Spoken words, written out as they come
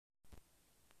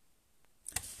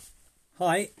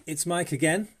Hi, it's Mike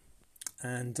again,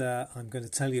 and I'm going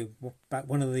to tell you about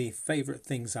one of the favourite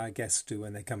things our guests do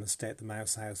when they come and stay at the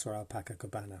Mouse House or Alpaca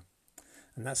Cabana,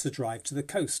 and that's the drive to the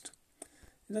coast.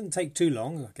 It doesn't take too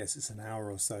long, I guess it's an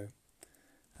hour or so.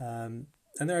 And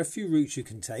there are a few routes you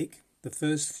can take. The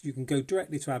first, you can go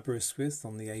directly to Aberystwyth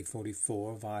on the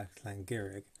A44 via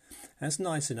Llangurig. That's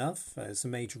nice enough, it's a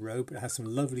major road, but it has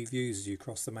some lovely views as you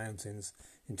cross the mountains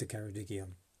into Ceredigion.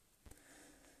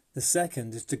 The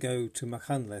second is to go to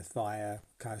Machynlleth via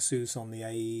Caersus on the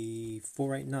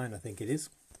A489, I think it is,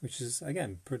 which is,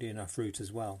 again, pretty enough route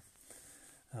as well.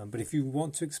 But if you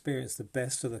want to experience the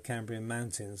best of the Cambrian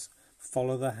mountains,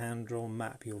 follow the hand-drawn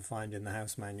map you'll find in the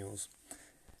house manuals.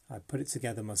 I put it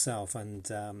together myself, and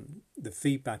the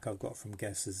feedback I've got from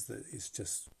guests is that it's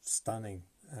just stunning.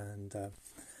 But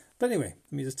anyway,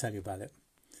 let me just tell you about it.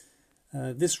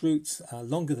 This route's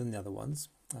longer than the other ones.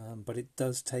 But it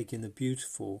does take in the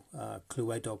beautiful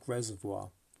Clywedog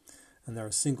Reservoir, and there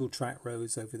are single track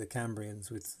roads over the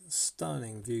Cambrians with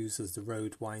stunning views as the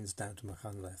road winds down to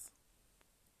Machynlleth.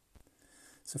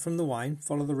 So from the Waun,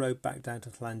 follow the road back down to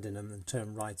Llandinam and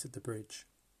turn right at the bridge.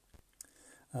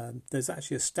 There's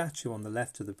actually a statue on the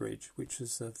left of the bridge which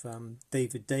is of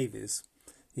David Davies.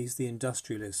 He's the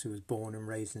industrialist who was born and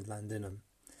raised in Llandinam,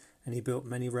 and he built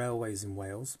many railways in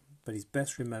Wales, but he's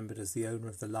best remembered as the owner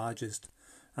of the largest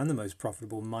and the most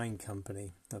profitable mine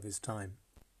company of his time.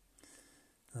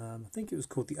 I think it was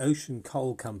called the Ocean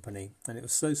Coal Company, and it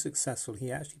was so successful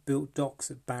he actually built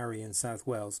docks at Barry in South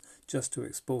Wales just to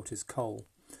export his coal.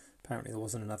 Apparently there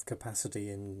wasn't enough capacity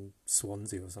in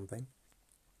Swansea or something.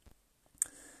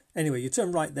 Anyway, you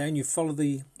turn right there and you follow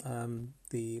the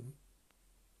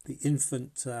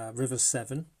infant River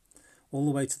Severn all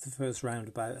the way to the first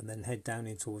roundabout and then head down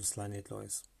in towards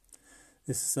Llanidloes.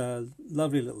 This is a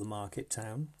lovely little market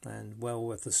town and well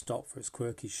worth a stop for its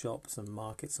quirky shops and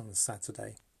markets on a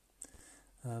Saturday.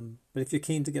 But if you're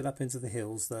keen to get up into the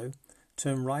hills though,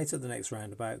 turn right at the next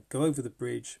roundabout, go over the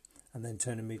bridge and then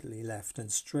turn immediately left,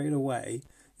 and straight away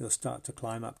you'll start to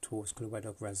climb up towards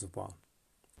Clywedog Reservoir.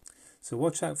 So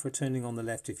watch out for turning on the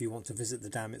left if you want to visit the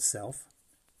dam itself,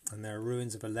 and there are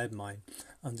ruins of a lead mine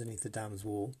underneath the dam's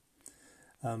wall.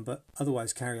 But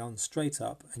otherwise carry on straight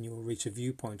up and you will reach a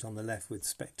viewpoint on the left with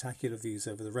spectacular views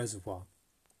over the reservoir.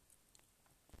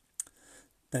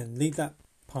 Then leave that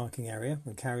parking area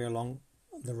and carry along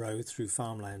the road through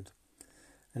farmland.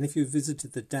 And if you've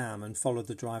visited the dam and followed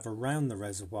the drive around the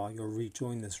reservoir, you'll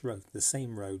rejoin this road, the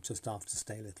same road, just after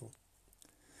Staylittle.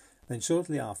 Then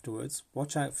shortly afterwards,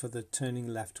 watch out for the turning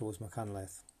left towards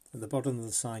Machynlleth. At the bottom of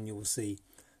the sign you will see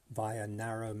via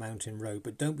narrow mountain road,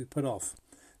 but don't be put off.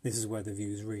 This is where the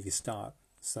views really start,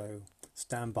 so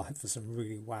stand by for some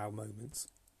really wow moments.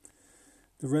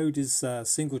 The road is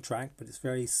single track, but it's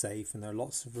very safe, and there are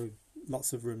lots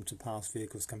of room to pass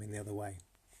vehicles coming the other way.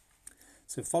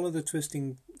 So follow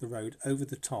the road over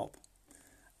the top,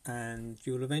 and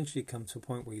you'll eventually come to a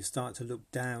point where you start to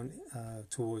look down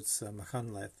towards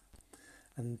Machynlleth,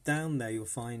 and down there you'll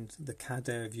find the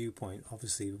Cadair viewpoint,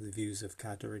 obviously with the views of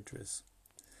Cadair Idris.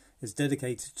 Is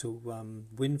dedicated to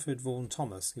Wynford Vaughan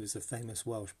Thomas, who was a famous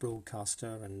Welsh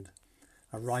broadcaster and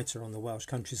a writer on the Welsh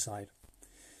countryside.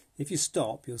 If you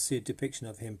stop, you'll see a depiction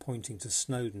of him pointing to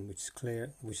Snowdon,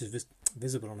 which is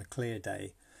visible on a clear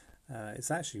day. It's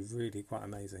actually really quite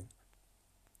amazing.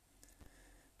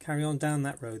 Carry on down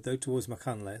that road though towards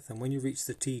Machynlleth, and when you reach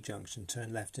the T-junction,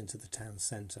 turn left into the town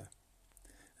centre.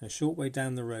 And a short way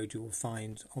down the road you will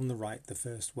find on the right the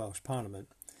first Welsh Parliament.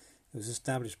 It was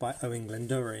established by Owain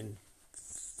Glendower in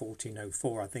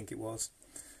 1404, I think it was,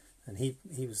 and he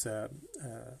was a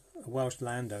Welsh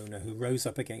landowner who rose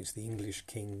up against the English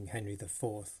King Henry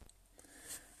IV.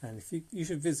 And if you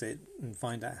should visit and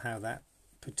find out how that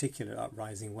particular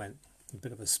uprising went. A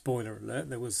bit of a spoiler alert,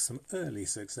 there was some early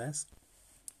success.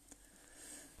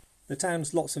 The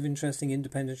town's lots of interesting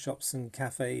independent shops and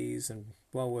cafes, and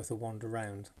well worth a wander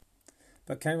round.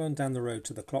 But carry on down the road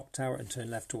to the clock tower and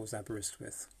turn left towards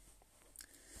Aberystwyth.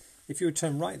 If you would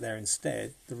turn right there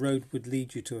instead, the road would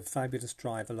lead you to a fabulous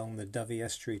drive along the Dyfi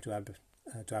estuary to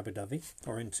Aberdyfi,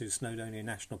 or into Snowdonia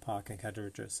National Park and Cadair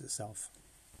Idris itself.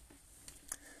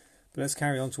 But let's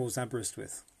carry on towards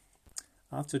Aberystwyth.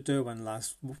 After Derwen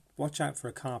watch out for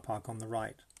a car park on the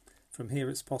right. From here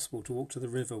it's possible to walk to the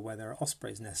river where there are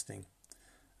ospreys nesting.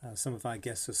 Some of our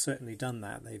guests have certainly done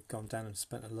that. They've gone down and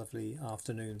spent a lovely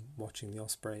afternoon watching the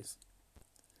ospreys.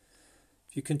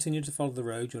 If you continue to follow the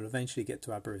road, you'll eventually get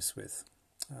to Aberystwyth.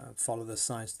 Follow the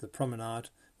signs to the promenade,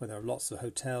 where there are lots of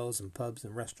hotels and pubs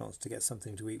and restaurants to get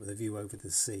something to eat with a view over the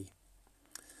sea.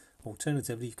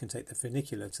 Alternatively, you can take the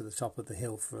funicular to the top of the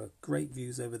hill for great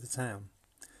views over the town.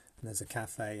 and there's a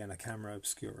cafe and a camera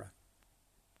obscura.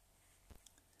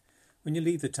 When you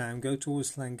leave the town, go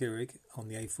towards Llangurig on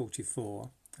the A44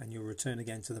 and you'll return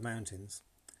again to the mountains.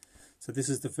 So this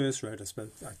is the first road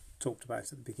I talked about at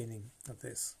the beginning of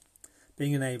this.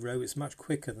 Being an A road, it's much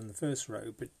quicker than the first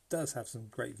road, but it does have some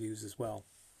great views as well.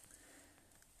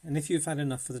 And if you've had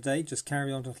enough for the day, just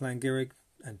carry on to Llangurig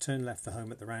and turn left for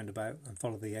home at the roundabout and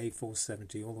follow the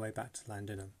A470 all the way back to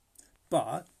Llandinam.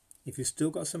 But if you've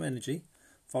still got some energy,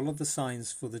 follow the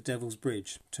signs for the Devil's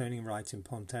Bridge, turning right in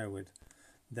Ponterwood.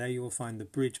 There you will find the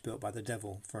bridge built by the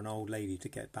devil for an old lady to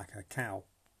get back her cow.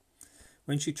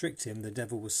 When she tricked him, the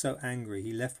devil was so angry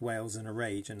he left Wales in a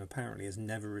rage and apparently has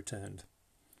never returned.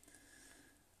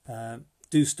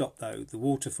 Do stop though, the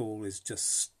waterfall is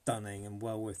just stunning and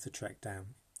well worth the trek down.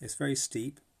 It's very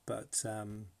steep, but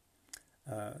you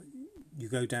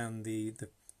go down the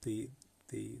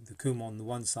Coombe on the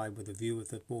one side with a view of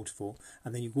the waterfall,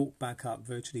 and then you walk back up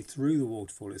virtually through the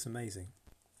waterfall. It's amazing.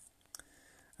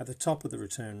 At the top of the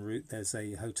return route, there's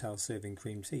a hotel serving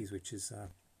cream teas, which is a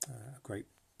great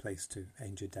place to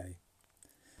end your day.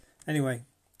 Anyway,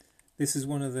 this is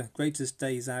one of the greatest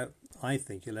days out I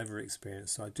think you'll ever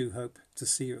experience, so I do hope to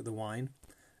see you at the Wine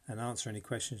and answer any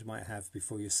questions you might have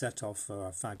before you set off for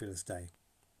a fabulous day.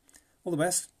 All the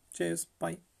best. Cheers.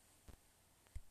 Bye.